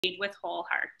with whole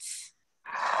hearts.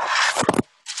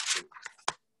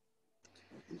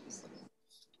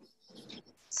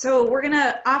 So we're going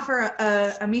to offer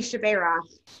a Misha Beirach.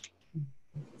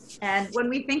 And when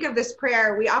we think of this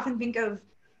prayer, we often think of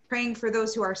praying for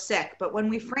those who are sick. But when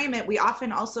we frame it, we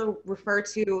often also refer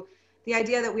to the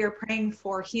idea that we are praying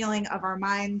for healing of our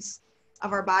minds,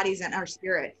 of our bodies, and our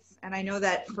spirits. And I know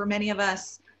that for many of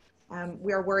us,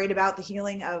 we are worried about the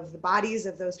healing of the bodies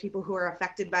of those people who are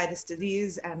affected by this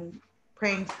disease, and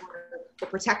praying for the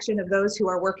protection of those who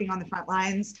are working on the front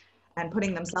lines and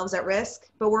putting themselves at risk.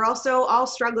 But we're also all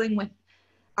struggling with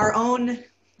our own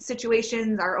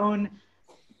situations, our own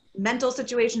mental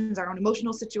situations, our own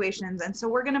emotional situations. And so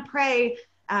we're going to pray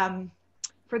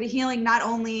for the healing not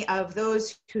only of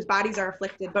those whose bodies are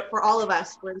afflicted, but for all of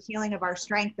us, for the healing of our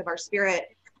strength, of our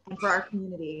spirit, and for our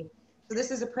community. So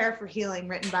this is a prayer for healing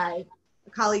written by a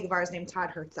colleague of ours named Todd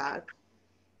Herzog.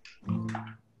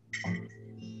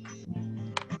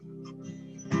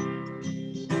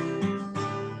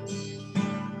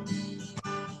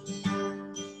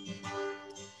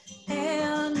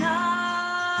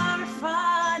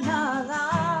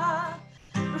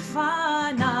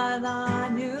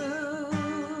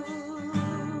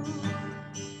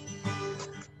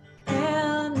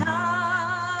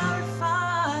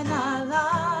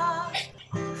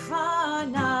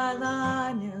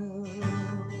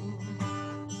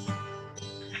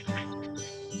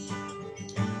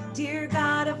 Dear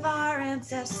God of our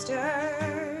ancestors,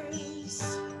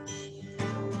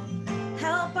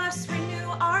 help us renew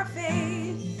our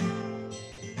faith.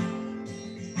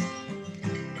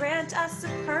 Grant us a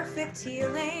perfect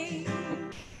healing.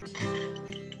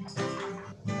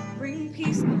 Bring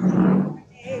peace to our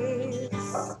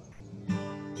days.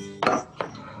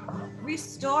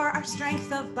 Restore our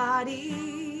strength of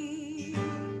body.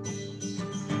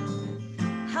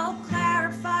 Help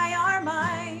clarify our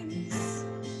minds.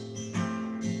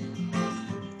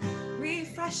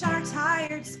 Refresh our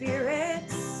tired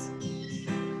spirits.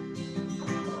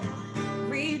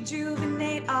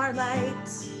 Rejuvenate our light.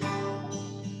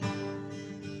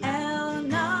 El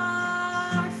Narfanala,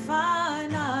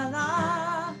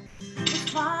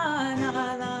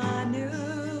 Fanalanu.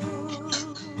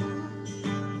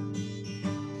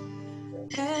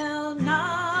 El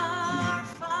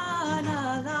Narfanala,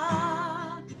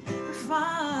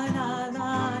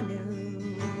 Fanalanu.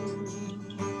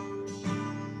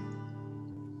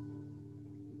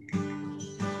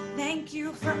 Thank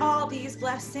you for all these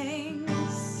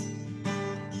blessings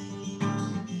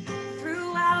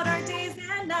throughout our days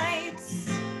and nights.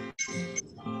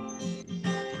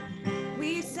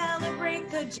 We celebrate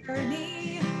the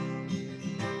journey,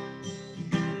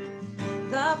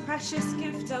 the precious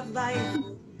gift of life.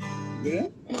 Yeah.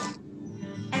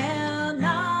 El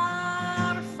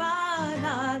Narfanala,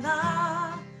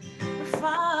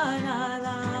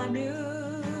 Fanalanu.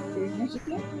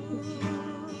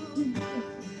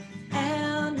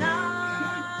 El Narfanala,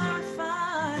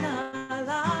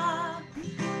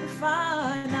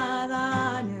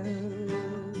 Fanalanu.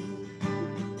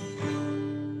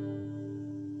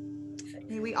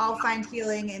 May we all find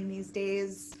healing in these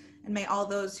days, and may all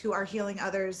those who are healing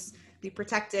others be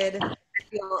protected and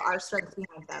feel our strength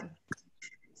behind them.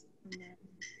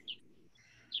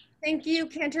 Thank you,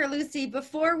 Cantor Lucy.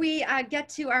 Before we get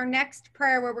to our next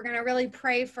prayer, where we're going to really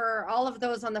pray for all of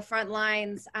those on the front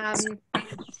lines,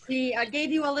 we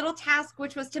gave you a little task,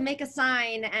 which was to make a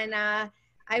sign, and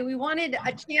we wanted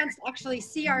a chance to actually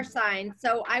see our sign.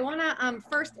 So I want to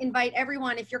first invite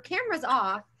everyone, if your camera's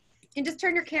off, you can just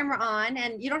turn your camera on,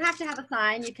 and you don't have to have a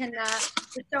sign. You can just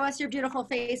show us your beautiful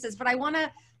faces. But I want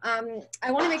to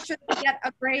make sure that we get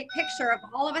a great picture of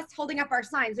all of us holding up our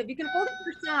sign. So if you can hold up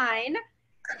your sign,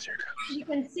 you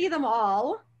can see them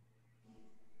all.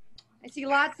 I see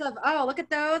lots of, oh, look at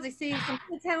those. I see some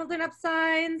kids holding up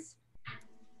signs.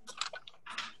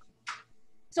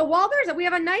 So while we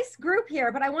have a nice group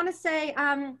here, but I want to say,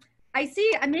 I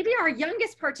see maybe our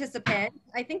youngest participant,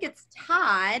 I think it's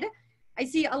Todd. I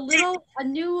see a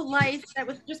new life that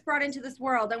was just brought into this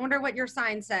world. I wonder what your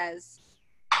sign says.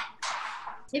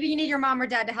 Maybe you need your mom or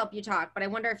dad to help you talk, but I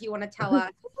wonder if you want to tell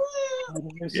us.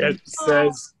 Yeah, it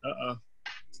says,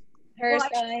 Her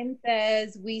sign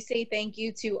says, we say thank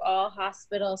you to all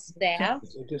hospital staff,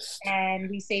 and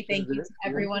we say thank you to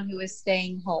everyone who is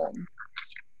staying home.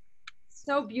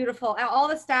 So beautiful. All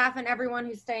the staff and everyone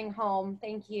who's staying home.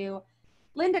 Thank you.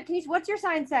 Linda, what's your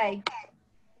sign say?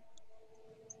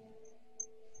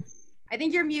 I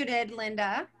think you're muted,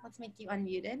 Linda. Let's make you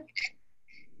unmuted.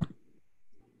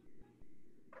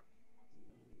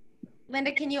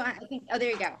 Linda, can you, oh,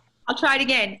 there you go. I'll try it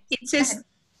again. It says,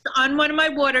 on one of my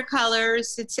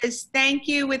watercolors. It says thank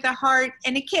you with a heart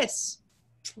and a kiss.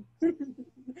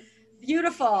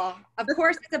 Beautiful. Of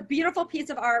course, it's a beautiful piece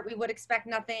of art. We would expect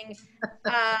nothing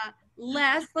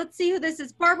less. Let's see who this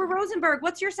is. Barbara Rosenberg,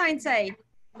 what's your sign say?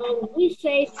 We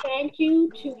say thank you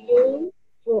to you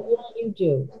for all you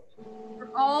do.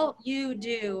 For all you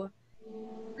do.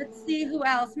 Let's see who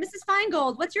else. Mrs.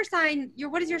 Feingold, what's your sign?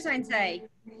 What does your sign say?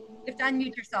 You have to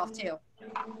unmute yourself too.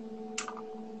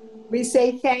 We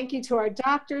say thank you to our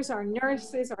doctors, our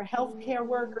nurses, our healthcare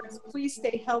workers. Please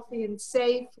stay healthy and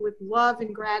safe with love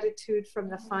and gratitude from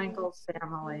the Feingold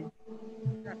family.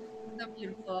 So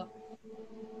beautiful.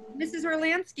 Mrs.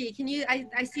 Orlansky, can you,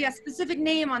 I see a specific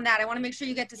name on that. I want to make sure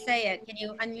you get to say it. Can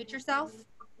you unmute yourself?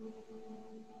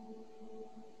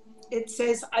 It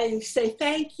says, I say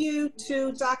thank you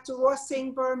to Dr.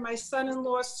 Rossingber, my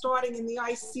son-in-law starting in the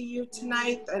ICU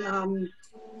tonight, and I'm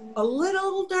a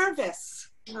little nervous.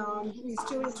 He's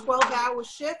doing 12-hour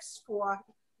shifts for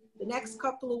the next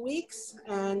couple of weeks,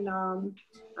 and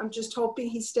I'm just hoping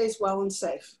he stays well and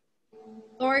safe.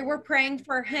 Lori, we're praying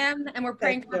for him, and we're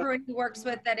praying for everyone he works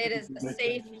with, that it is a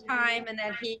safe time and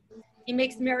that he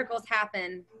makes miracles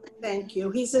happen. Thank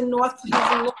you. He's in LIJ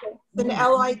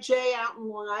out in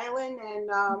Long Island,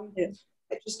 and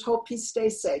I just hope he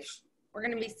stays safe. We're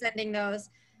going to be sending those.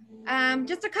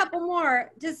 Just a couple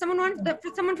more. Does someone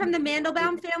someone from the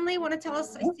Mandelbaum family want to tell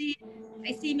us?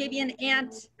 I see maybe an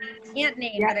aunt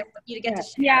name that I want you to get to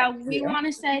share. Yeah, we want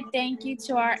to say thank you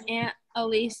to our Aunt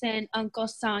Elise and Uncle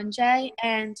Sanjay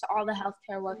and to all the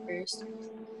healthcare workers.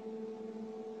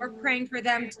 We're praying for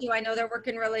them too. I know they're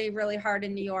working really, really hard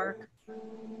in New York.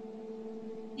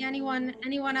 Anyone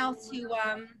else who see?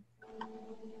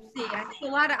 I see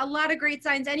a lot of great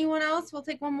signs. Anyone else? We'll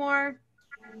take one more.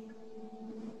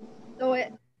 So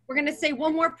we're going to say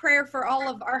one more prayer for all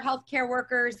of our healthcare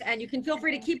workers, and you can feel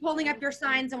free to keep holding up your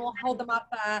signs, and we'll hold them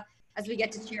up as we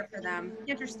get to cheer for them.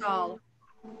 Cantor Stahl.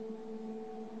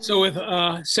 So with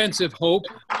a sense of hope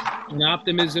and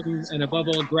optimism and above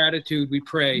all gratitude, we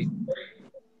pray.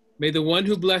 May the one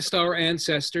who blessed our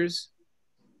ancestors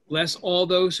bless all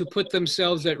those who put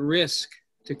themselves at risk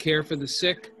to care for the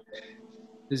sick,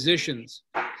 physicians,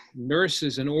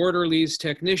 nurses and orderlies,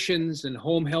 technicians and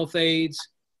home health aides,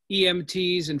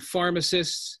 EMTs and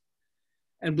pharmacists,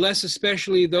 and bless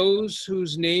especially those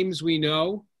whose names we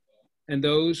know and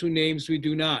those whose names we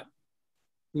do not,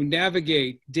 who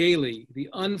navigate daily the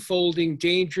unfolding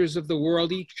dangers of the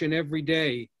world each and every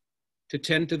day to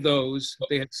tend to those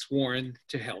they had sworn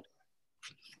to help.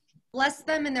 Bless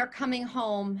them in their coming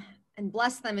home and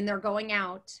bless them in their going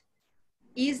out.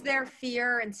 Ease their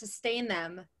fear and sustain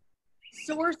them.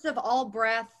 Source of all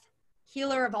breath,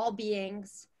 healer of all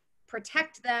beings,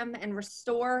 protect them and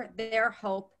restore their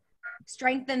hope.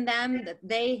 Strengthen them that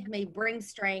they may bring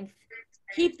strength.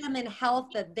 Keep them in health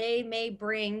that they may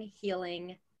bring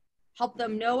healing. Help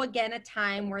them know again a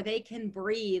time where they can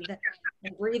breathe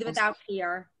and breathe without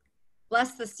fear.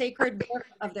 Bless the sacred work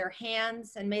of their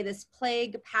hands, and may this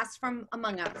plague pass from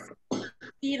among us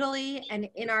speedily and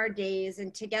in our days.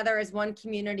 And together as one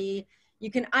community,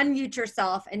 you can unmute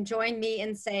yourself and join me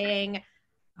in saying,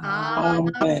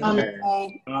 Amen. Amen.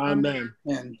 Amen.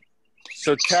 Amen.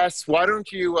 So Tess, why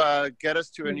don't you get us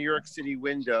to a New York City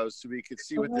window so we could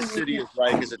see what the city is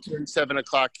like as it turns 7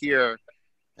 o'clock here.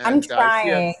 And I'm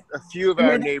trying. A few of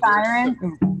our neighbors.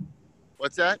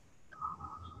 What's that?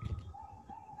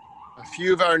 A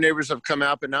few of our neighbors have come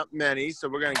out, but not many. So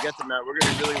we're going to get them out. We're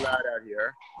going to be really loud out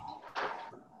here.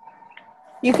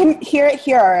 You can hear it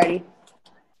here already.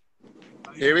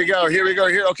 Here we go. Here we go.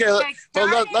 Here. Okay.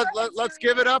 Let's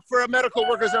give it up for our medical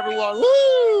workers, everyone.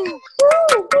 Woo! Woo!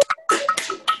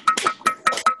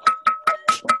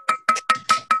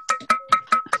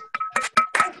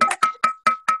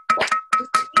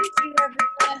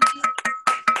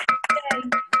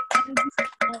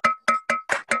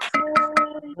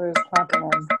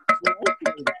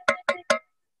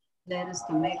 Lettuce,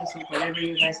 tomatoes, and whatever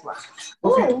you guys want.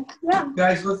 Okay,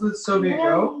 guys, let's let Sylvia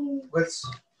go. Let's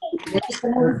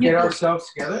get ourselves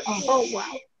together. Oh,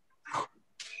 wow.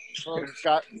 Well,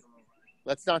 Scott,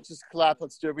 let's not just clap.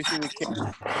 Let's do everything we can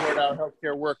to support our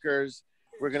healthcare workers.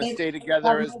 We're going to stay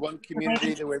together as one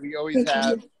community the way we always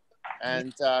have.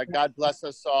 And God bless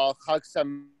us all. Chag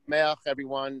Sameach,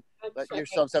 everyone. Let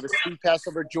yourselves have a sweet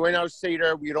Passover. Join our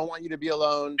Seder. We don't want you to be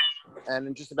alone. And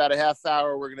in just about a half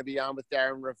hour, we're going to be on with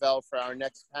Darren Ravel for our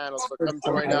next panel. So come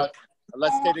join us.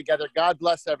 Let's stay together. God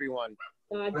bless everyone.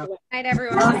 Good night,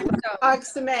 everyone. Chag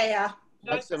Sameach.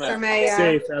 Chag Sameach.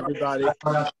 Safe, everybody.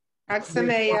 Chag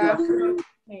Sameach.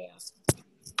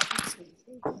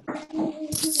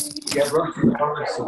 Get